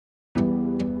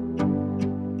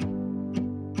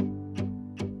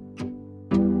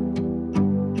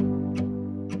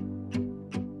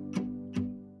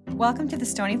Welcome to the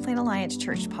Stony Plain Alliance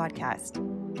Church podcast.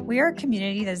 We are a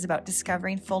community that is about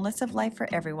discovering fullness of life for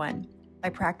everyone by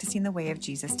practicing the way of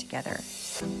Jesus together.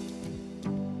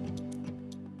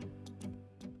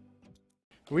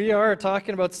 We are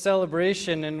talking about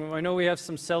celebration, and I know we have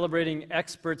some celebrating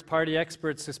experts, party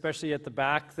experts, especially at the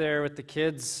back there with the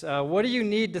kids. What do you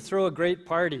need to throw a great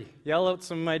party? Yell out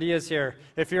some ideas here.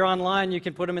 If you're online, you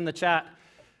can put them in the chat.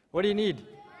 What do you need?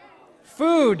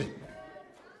 Food.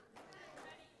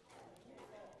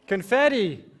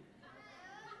 Confetti.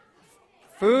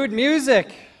 Food,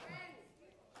 music.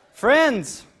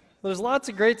 Friends. There's lots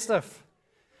of great stuff.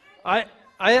 I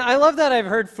love that I've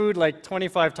heard food like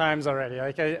 25 times already.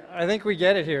 Like I think we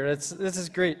get it here. This is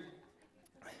great.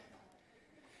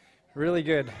 Really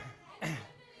good.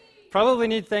 Probably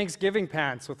need Thanksgiving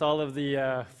pants with all of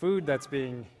the food that's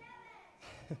being...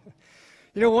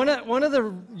 You know, one of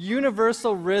the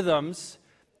universal rhythms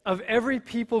of every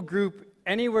people group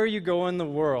anywhere you go in the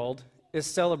world is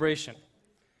celebration.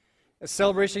 A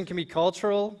celebration can be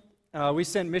cultural. We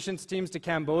sent missions teams to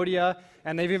Cambodia,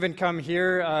 and they've even come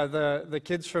here, the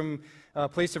kids from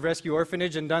Place of Rescue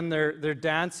Orphanage, and done their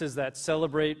dances that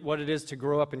celebrate what it is to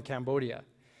grow up in Cambodia.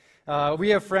 We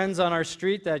have friends on our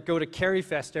street that go to Carry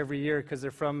Fest every year because they're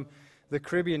from the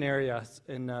Caribbean area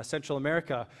in Central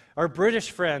America. Our British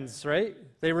friends, right?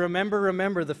 They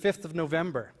remember the 5th of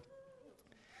November.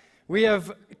 We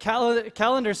have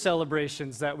calendar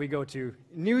celebrations that we go to.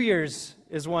 New Year's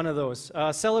is one of those.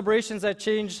 Celebrations that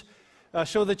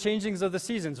show the changings of the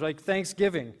seasons, like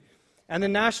Thanksgiving. And the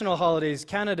national holidays,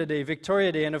 Canada Day,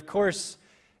 Victoria Day, and of course,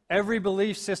 every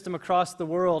belief system across the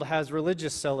world has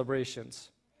religious celebrations.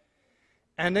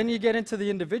 And then you get into the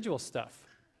individual stuff.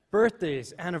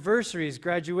 Birthdays, anniversaries,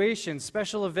 graduations,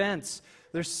 special events.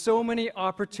 There's so many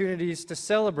opportunities to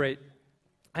celebrate.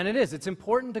 And it's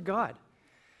important to God.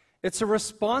 It's a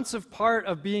responsive part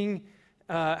of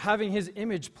having His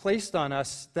image placed on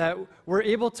us that we're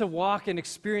able to walk and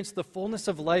experience the fullness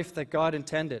of life that God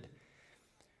intended.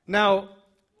 Now,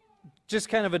 just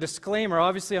kind of a disclaimer,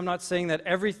 obviously I'm not saying that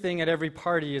everything at every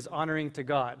party is honoring to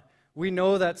God. We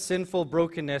know that sinful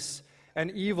brokenness and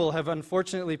evil have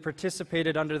unfortunately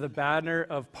participated under the banner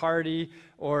of party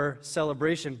or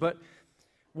celebration. But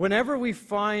whenever we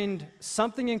find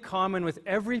something in common with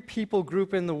every people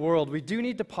group in the world, we do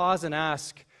need to pause and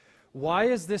ask, why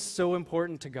is this so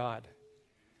important to God?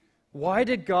 Why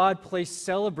did God place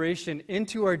celebration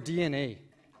into our DNA?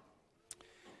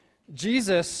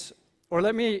 Jesus, or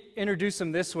let me introduce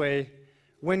Him this way,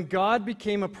 when God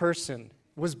became a person,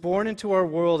 was born into our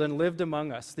world and lived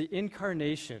among us, the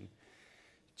incarnation,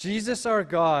 Jesus, our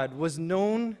God, was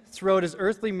known throughout His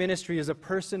earthly ministry as a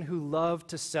person who loved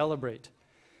to celebrate.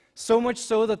 So much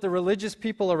so that the religious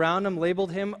people around Him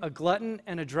labeled Him a glutton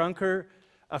and a drunkard,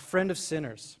 a friend of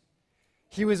sinners.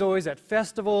 He was always at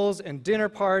festivals and dinner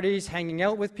parties, hanging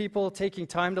out with people, taking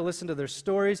time to listen to their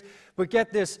stories. But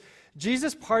get this,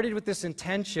 Jesus partied with this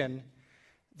intention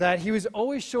that He was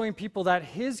always showing people that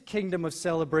His kingdom of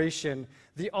celebration,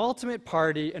 the ultimate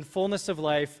party and fullness of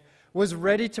life, was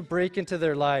ready to break into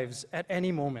their lives at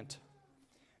any moment.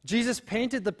 Jesus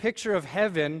painted the picture of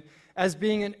heaven as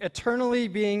eternally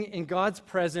being in God's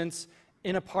presence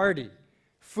in a party.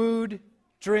 Food,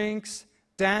 drinks,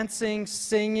 dancing,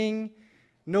 singing,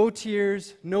 no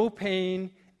tears, no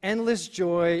pain, endless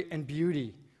joy and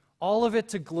beauty. All of it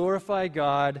to glorify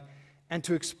God and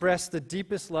to express the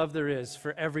deepest love there is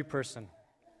for every person.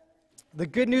 The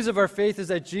good news of our faith is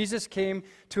that Jesus came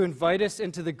to invite us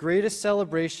into the greatest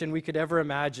celebration we could ever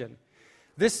imagine.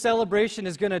 This celebration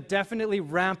is going to definitely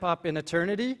ramp up in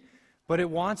eternity, but it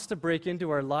wants to break into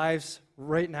our lives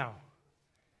right now.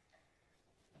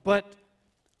 But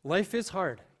life is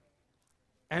hard,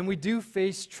 and we do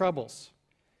face troubles.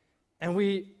 And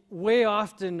we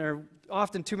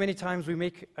often too many times, we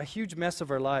make a huge mess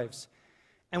of our lives.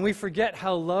 And we forget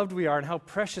how loved we are and how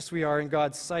precious we are in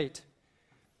God's sight.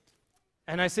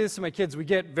 And I say this to my kids, we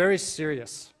get very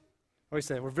serious. I always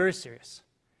say that, we're very serious.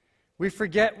 We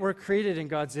forget we're created in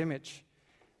God's image,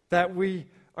 that we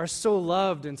are so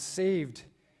loved and saved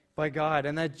by God,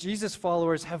 and that Jesus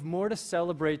followers have more to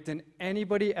celebrate than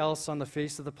anybody else on the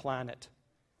face of the planet.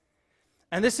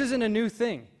 And this isn't a new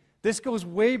thing. This goes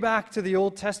way back to the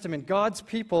Old Testament. God's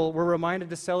people were reminded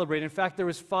to celebrate. In fact, there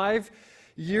was 5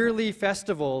 yearly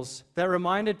festivals that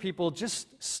reminded people, just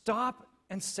stop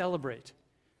and celebrate.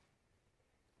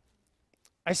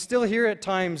 I still hear at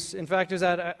times, in fact, I was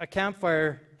at a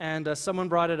campfire and someone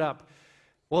brought it up.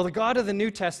 Well, the God of the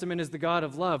New Testament is the God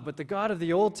of love, but the God of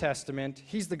the Old Testament,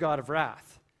 He's the God of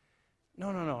wrath.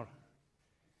 No.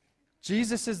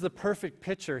 Jesus is the perfect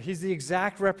picture. He's the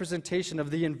exact representation of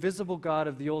the invisible God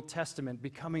of the Old Testament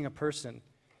becoming a person.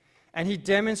 And he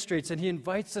demonstrates and he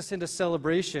invites us into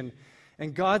celebration.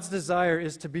 And God's desire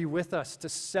is to be with us, to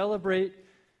celebrate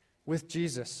with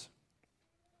Jesus.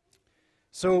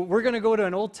 So we're going to go to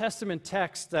an Old Testament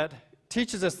text that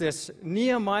teaches us this,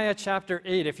 Nehemiah chapter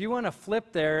 8. If you want to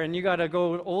flip there and you got to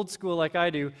go old school like I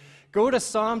do, go to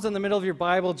Psalms in the middle of your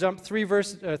Bible, jump three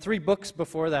books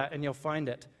before that, and you'll find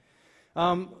it.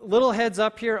 Little heads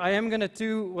up here, I am going to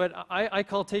do what I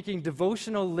call taking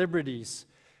devotional liberties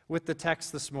with the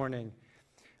text this morning.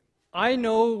 I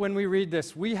know when we read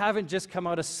this, we haven't just come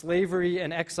out of slavery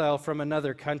and exile from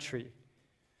another country,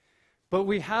 but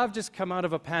we have just come out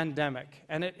of a pandemic,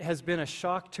 and it has been a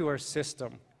shock to our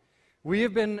system. We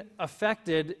have been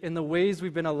affected in the ways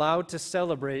we've been allowed to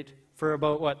celebrate for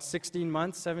about, 16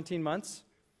 months, 17 months?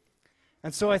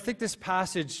 And so I think this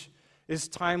passage is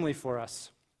timely for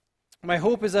us. My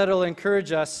hope is that it'll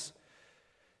encourage us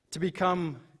to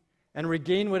become and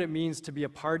regain what it means to be a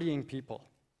partying people,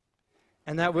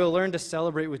 and that we'll learn to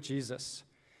celebrate with Jesus.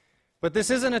 But this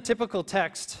isn't a typical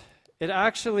text. It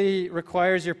actually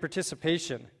requires your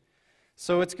participation.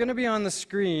 So it's going to be on the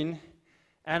screen,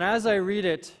 and as I read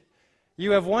it,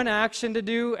 you have one action to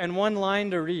do and one line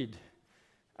to read.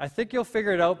 I think you'll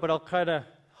figure it out, but I'll try to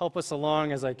help us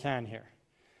along as I can here.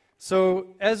 So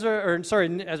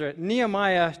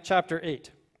Nehemiah chapter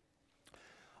 8.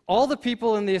 All the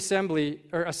people in the assembly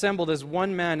are assembled as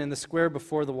one man in the square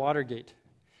before the water gate.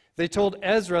 They told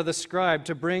Ezra the scribe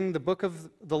to bring the book of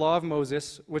the law of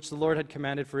Moses, which the Lord had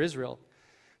commanded for Israel.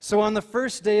 So on the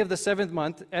first day of the 7th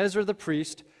month, Ezra the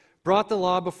priest brought the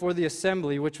law before the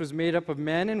assembly, which was made up of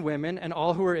men and women and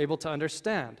all who were able to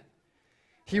understand.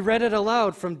 He read it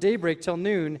aloud from daybreak till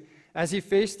noon, as he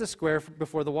faced the square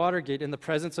before the water gate in the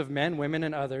presence of men, women,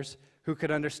 and others who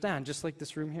could understand, just like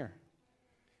this room here.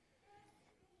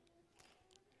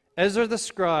 Ezra the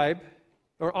scribe,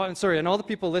 and all the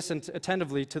people listened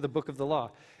attentively to the book of the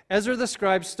law. Ezra the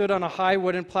scribe stood on a high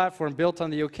wooden platform built on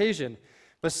the occasion.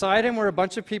 Beside him were a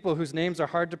bunch of people whose names are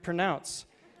hard to pronounce.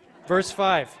 Verse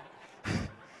 5.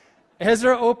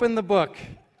 Ezra opened the book.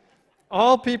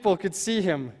 All people could see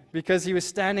him because he was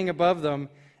standing above them.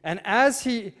 And as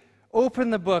he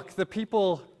opened the book, the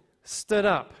people stood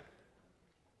up.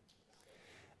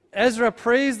 Ezra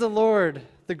praised the Lord,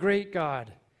 the great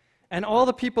God. And all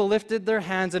the people lifted their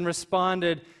hands and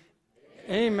responded,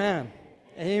 Amen,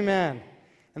 Amen.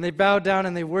 And they bowed down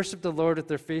and they worshiped the Lord with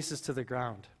their faces to the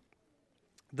ground.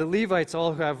 The Levites,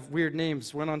 all who have weird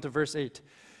names, went on to verse 8.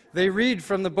 They read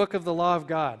from the book of the law of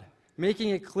God,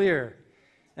 making it clear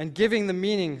and giving the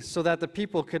meaning so that the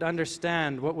people could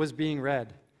understand what was being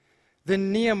read.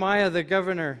 Then Nehemiah the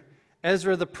governor,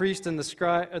 Ezra the priest and the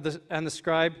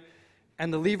scribe,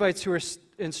 and the Levites who were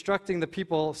instructing the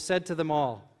people said to them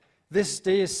all, This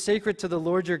day is sacred to the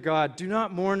Lord your God. Do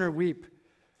not mourn or weep.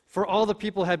 For all the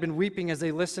people had been weeping as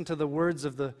they listened to the words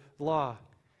of the law.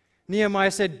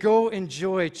 Nehemiah said, Go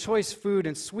enjoy choice food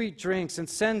and sweet drinks, and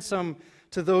send some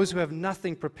to those who have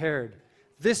nothing prepared.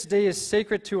 This day is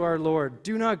sacred to our Lord.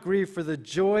 Do not grieve, for the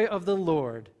joy of the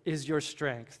Lord is your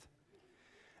strength.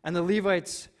 And the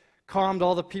Levites calmed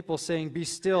all the people, saying, Be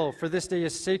still, for this day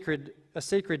is sacred, a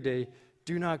sacred day.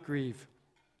 Do not grieve.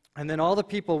 And then all the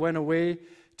people went away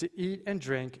to eat and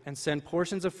drink and send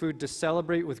portions of food to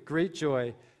celebrate with great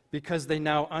joy, because they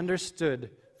now understood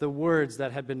the words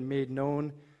that had been made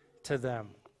known to them.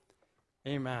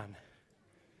 Amen.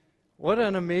 What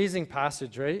an amazing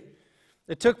passage, right?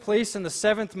 It took place in the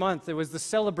 7th month. It was the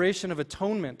celebration of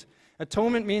atonement.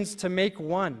 Atonement means to make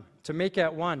one, to make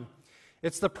at one.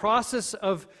 It's the process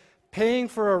of paying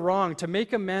for a wrong, to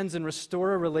make amends and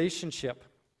restore a relationship.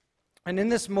 And in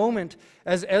this moment,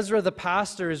 as Ezra the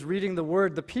pastor is reading the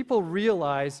word, the people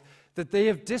realize that they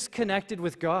have disconnected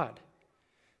with God.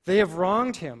 They have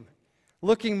wronged him,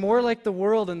 looking more like the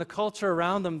world and the culture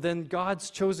around them than God's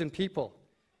chosen people.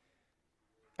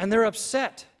 And they're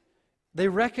upset. They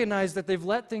recognize that they've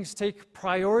let things take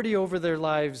priority over their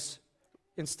lives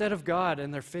instead of God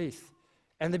and their faith.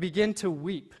 And they begin to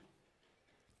weep.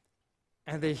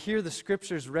 And they hear the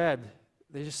scriptures read.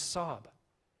 They just sob.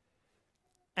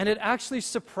 And it actually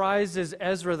surprises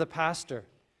Ezra the pastor.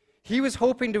 He was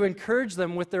hoping to encourage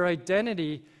them with their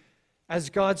identity as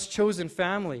God's chosen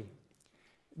family.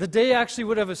 The day actually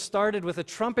would have started with a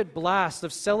trumpet blast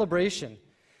of celebration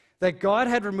that God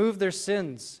had removed their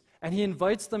sins, and he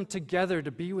invites them together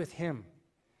to be with him.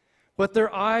 But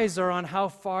their eyes are on how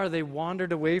far they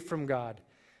wandered away from God.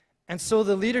 And so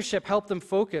the leadership helped them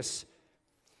focus.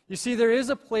 You see, there is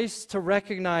a place to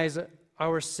recognize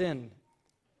our sin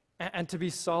and to be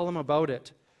solemn about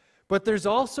it. But there's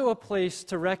also a place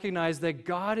to recognize that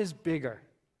God is bigger.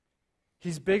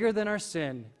 He's bigger than our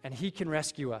sin, and He can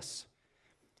rescue us.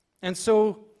 And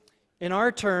so, in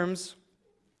our terms,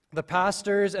 the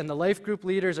pastors and the life group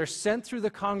leaders are sent through the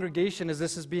congregation as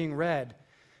this is being read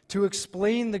to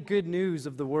explain the good news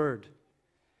of the Word,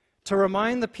 to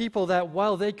remind the people that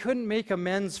while they couldn't make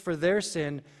amends for their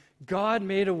sin, God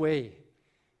made a way.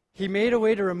 He made a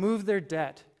way to remove their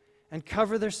debt and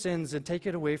cover their sins and take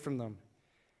it away from them.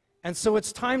 And so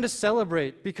it's time to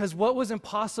celebrate, because what was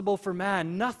impossible for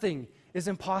man, nothing is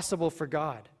impossible for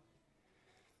God.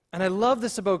 And I love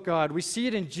this about God. We see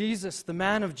it in Jesus, the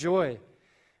man of joy.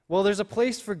 Well, there's a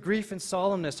place for grief and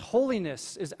solemnness.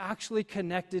 Holiness is actually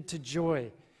connected to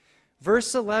joy.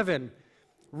 Verse 11,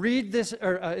 read this,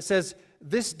 it says,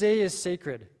 "This day is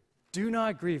sacred. Do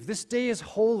not grieve." This day is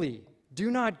holy.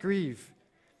 Do not grieve.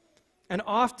 And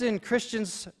often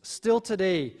Christians still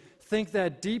today think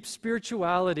that deep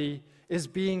spirituality is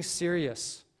being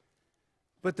serious.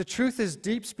 But the truth is,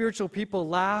 deep spiritual people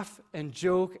laugh and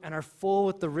joke and are full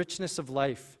with the richness of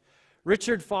life.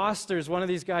 Richard Foster is one of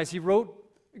these guys. He wrote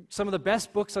some of the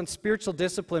best books on spiritual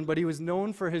discipline, but he was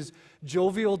known for his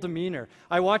jovial demeanor.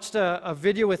 I watched a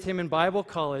video with him in Bible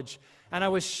college, and I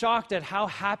was shocked at how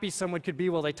happy someone could be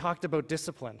while they talked about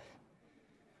discipline.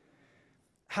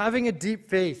 Having a deep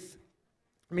faith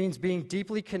means being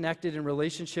deeply connected in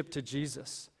relationship to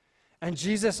Jesus. And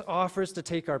Jesus offers to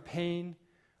take our pain,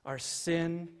 our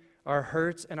sin, our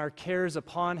hurts, and our cares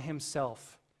upon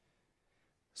Himself,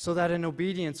 so that in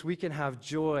obedience we can have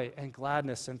joy and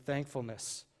gladness and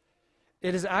thankfulness.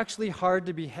 It is actually hard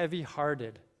to be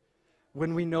heavy-hearted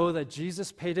when we know that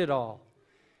Jesus paid it all.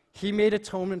 He made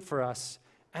atonement for us,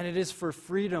 and it is for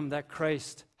freedom that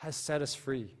Christ has set us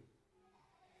free.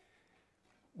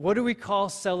 What do we call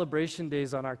celebration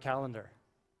days on our calendar?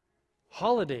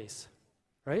 Holidays,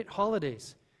 right?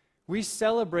 Holidays. We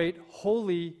celebrate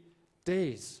holy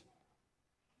days.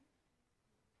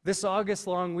 This August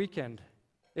long weekend,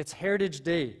 it's Heritage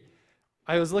Day.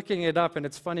 I was looking it up, and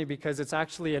it's funny because it's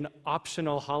actually an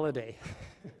optional holiday.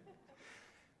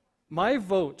 My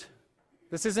vote,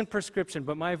 this isn't prescription,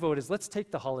 but my vote is, let's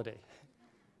take the holiday.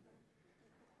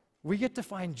 We get to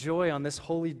find joy on this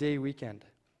holy day weekend.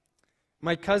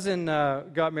 My cousin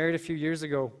got married a few years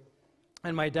ago,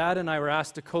 and my dad and I were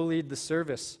asked to co-lead the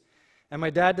service. And my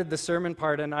dad did the sermon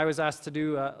part, and I was asked to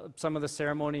do some of the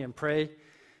ceremony and pray.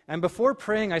 And before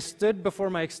praying, I stood before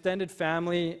my extended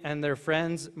family and their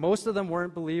friends. Most of them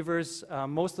weren't believers.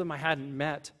 Most of them I hadn't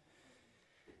met.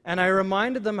 And I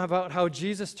reminded them about how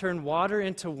Jesus turned water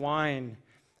into wine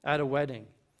at a wedding.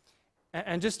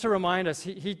 And just to remind us,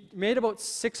 he made about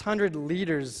 600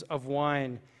 liters of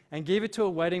wine and gave it to a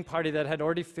wedding party that had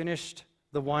already finished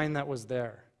the wine that was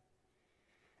there.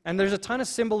 And there's a ton of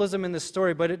symbolism in this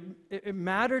story, but it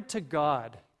mattered to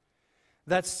God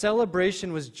that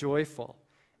celebration was joyful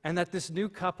and that this new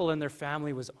couple and their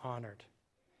family was honored.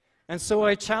 And so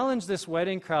I challenged this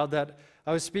wedding crowd that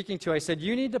I was speaking to. I said,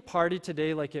 you need to party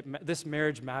today like this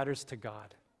marriage matters to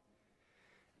God.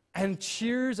 And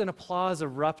cheers and applause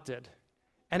erupted.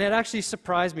 And it actually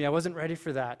surprised me. I wasn't ready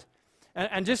for that.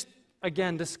 And just,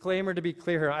 again, disclaimer to be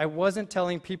clear here, I wasn't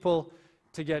telling people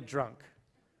to get drunk.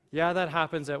 Yeah, that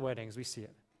happens at weddings. We see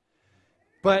it.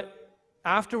 But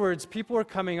afterwards, people were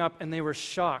coming up and they were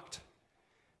shocked.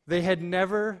 They had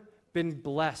never been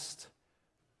blessed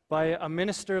by a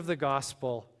minister of the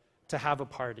gospel to have a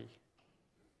party.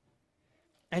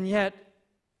 And yet,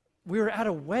 we were at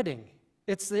a wedding.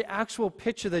 It's the actual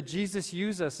picture that Jesus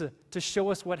used us to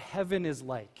show us what heaven is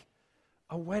like.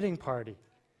 A wedding party.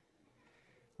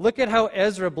 Look at how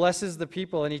Ezra blesses the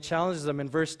people, and he challenges them in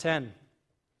verse 10.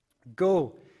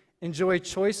 Go, enjoy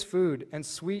choice food and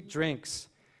sweet drinks,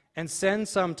 and send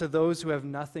some to those who have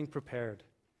nothing prepared.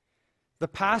 The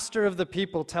pastor of the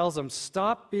people tells them,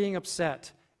 stop being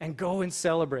upset and go and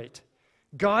celebrate.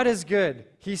 God is good.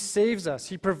 He saves us.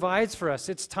 He provides for us.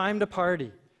 It's time to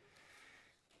party.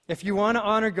 If you want to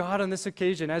honor God on this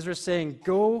occasion, Ezra's saying,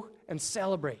 go and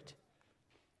celebrate.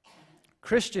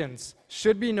 Christians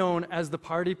should be known as the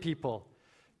party people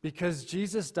because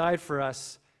Jesus died for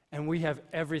us and we have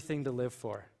everything to live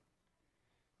for.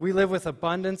 We live with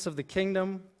abundance of the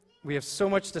kingdom. We have so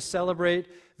much to celebrate.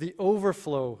 The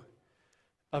overflow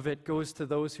of it goes to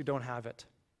those who don't have it.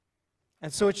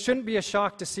 And so it shouldn't be a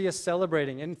shock to see us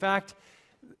celebrating. In fact,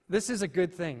 this is a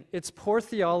good thing. It's poor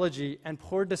theology and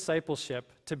poor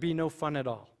discipleship to be no fun at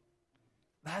all.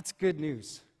 That's good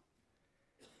news.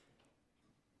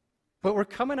 But we're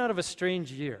coming out of a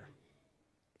strange year.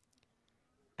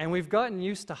 And we've gotten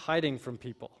used to hiding from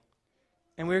people.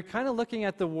 And we're kind of looking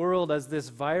at the world as this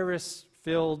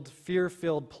virus-filled,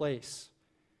 fear-filled place.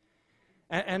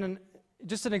 And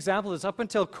just an example is, up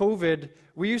until COVID,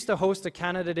 we used to host a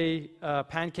Canada Day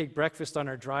pancake breakfast on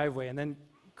our driveway, and then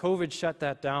COVID shut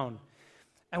that down.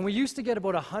 And we used to get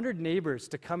about 100 neighbors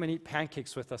to come and eat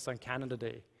pancakes with us on Canada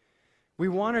Day. We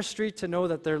want our street to know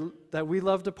that we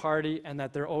love to party and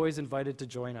that they're always invited to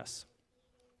join us.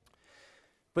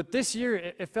 But this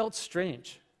year, it felt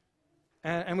strange.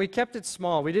 And we kept it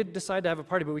small. We did decide to have a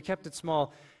party, but we kept it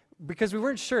small because we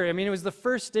weren't sure. I mean, it was the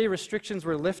first day restrictions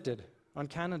were lifted on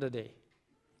Canada Day.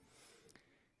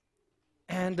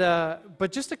 And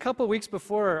but just a couple weeks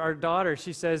before, our daughter,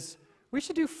 she says, we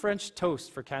should do French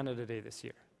toast for Canada Day this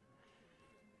year.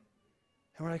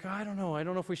 And we're like, I don't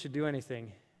know if we should do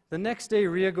anything. The next day,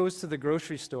 Ria goes to the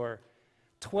grocery store.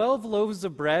 12 loaves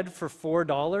of bread for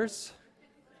 $4?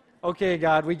 Okay,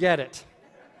 God, we get it.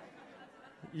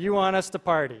 You want us to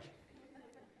party.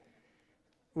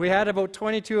 We had about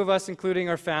 22 of us, including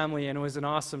our family, and it was an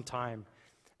awesome time.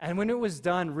 And when it was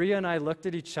done, Ria and I looked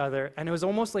at each other, and it was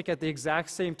almost like at the exact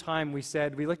same time we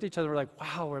looked at each other, we're like,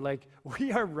 wow,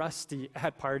 we are rusty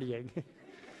at partying.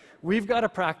 We've got to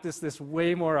practice this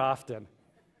way more often.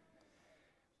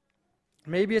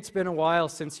 Maybe it's been a while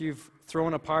since you've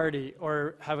thrown a party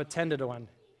or have attended one.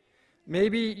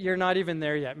 Maybe you're not even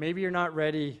there yet. Maybe you're not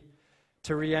ready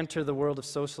to re-enter the world of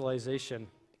socialization.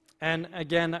 And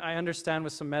again, I understand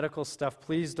with some medical stuff,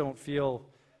 please don't feel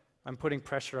I'm putting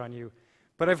pressure on you.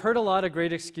 But I've heard a lot of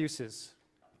great excuses.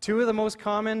 Two of the most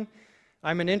common,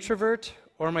 I'm an introvert,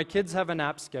 or my kids have a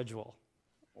nap schedule.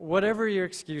 Whatever your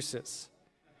excuse is,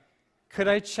 could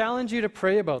I challenge you to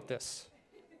pray about this?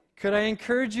 Could I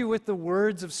encourage you with the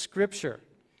words of Scripture?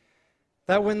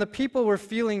 That when the people were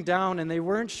feeling down and they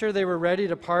weren't sure they were ready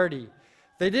to party,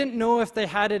 they didn't know if they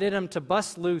had it in them to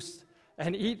bust loose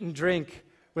and eat and drink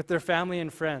with their family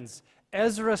and friends.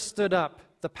 Ezra stood up,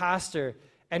 the pastor,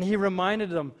 and he reminded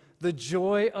them, the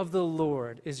joy of the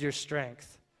Lord is your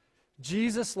strength.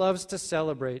 Jesus loves to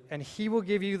celebrate, and he will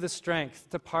give you the strength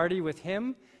to party with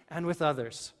him and with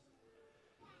others.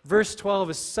 Verse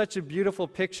 12 is such a beautiful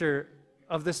picture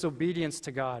of this obedience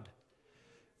to God.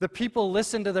 The people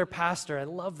listened to their pastor. I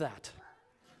love that.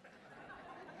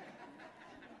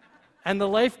 And the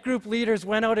life group leaders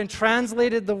went out and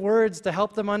translated the words to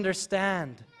help them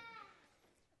understand.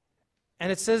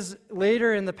 And it says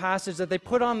later in the passage that they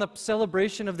put on the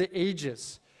celebration of the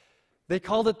ages. They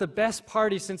called it the best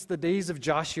party since the days of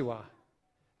Joshua.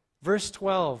 Verse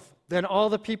 12, then all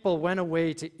the people went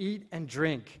away to eat and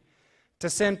drink, to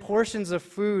send portions of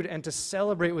food and to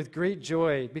celebrate with great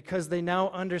joy because they now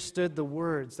understood the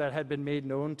words that had been made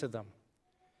known to them.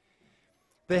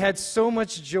 They had so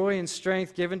much joy and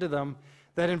strength given to them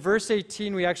that in verse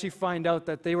 18 we actually find out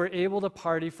that they were able to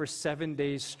party for 7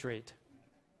 days straight.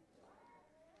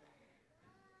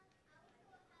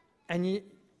 And you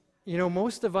know,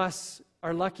 most of us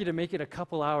are lucky to make it a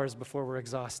couple hours before we're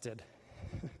exhausted.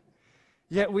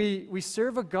 Yet we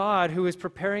serve a God who is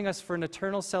preparing us for an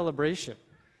eternal celebration.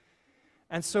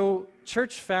 And so,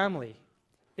 church family,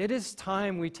 it is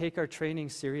time we take our training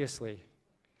seriously.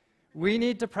 We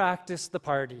need to practice the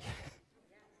party.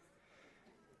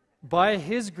 By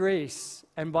his grace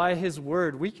and by his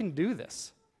word, we can do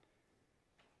this.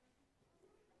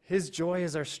 His joy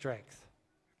is our strength.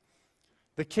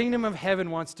 The kingdom of heaven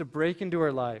wants to break into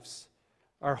our lives,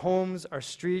 our homes, our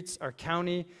streets, our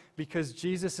county, because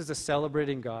Jesus is a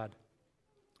celebrating God.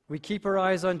 We keep our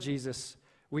eyes on Jesus,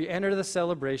 we enter the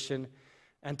celebration,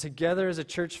 and together as a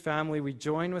church family, we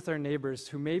join with our neighbors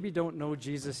who maybe don't know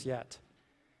Jesus yet.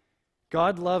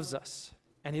 God loves us,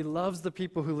 and he loves the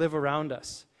people who live around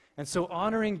us. And so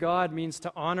honoring God means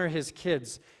to honor his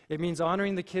kids. It means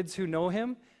honoring the kids who know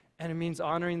him, and it means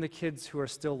honoring the kids who are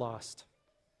still lost.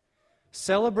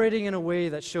 Celebrating in a way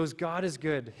that shows God is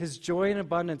good, his joy and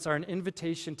abundance are an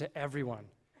invitation to everyone.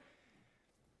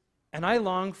 And I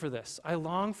long for this. I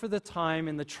long for the time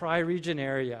in the Tri-Region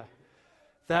area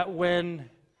that when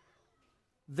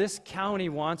this county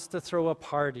wants to throw a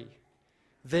party,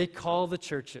 they call the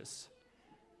churches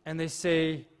and they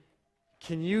say,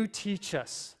 can you teach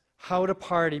us how to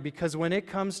party? Because when it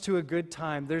comes to a good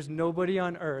time, there's nobody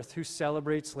on earth who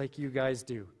celebrates like you guys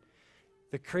do.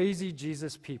 The crazy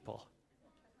Jesus people.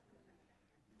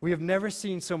 We have never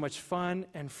seen so much fun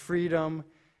and freedom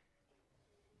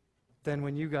than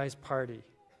when you guys party.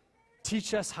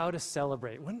 Teach us how to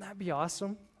celebrate. Wouldn't that be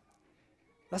awesome?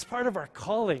 That's part of our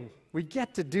calling. We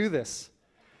get to do this.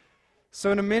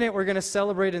 So in a minute, we're going to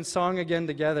celebrate in song again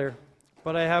together,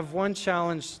 but I have one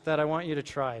challenge that I want you to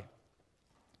try.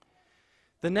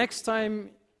 The next time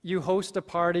you host a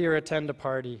party or attend a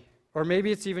party, or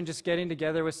maybe it's even just getting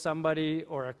together with somebody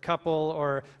or a couple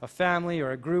or a family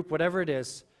or a group, whatever it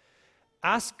is,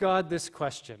 Ask God this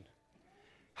question: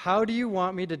 how do you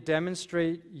want me to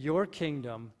demonstrate your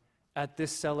kingdom at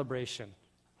this celebration?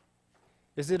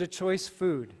 Is it a choice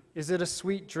food? Is it a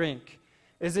sweet drink?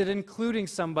 Is it including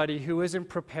somebody who isn't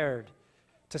prepared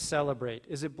to celebrate?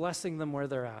 Is it blessing them where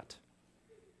they're at?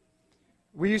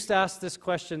 We used to ask this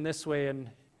question this way in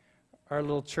our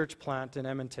little church plant in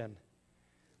Edmonton: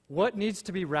 what needs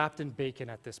to be wrapped in bacon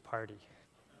at this party?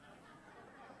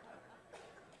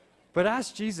 But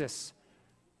ask Jesus,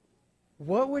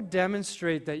 what would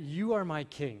demonstrate that you are my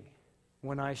king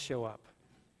when I show up?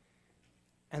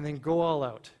 And then go all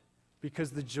out,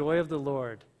 because the joy of the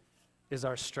Lord is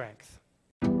our strength.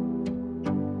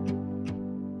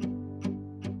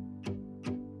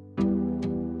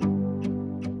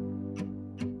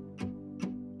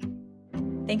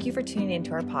 Thank you for tuning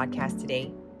into our podcast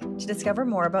today. To discover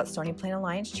more about Stony Plain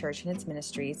Alliance Church and its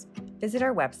ministries, visit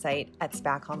our website at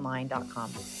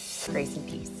spaconline.com. Grace and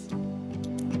peace.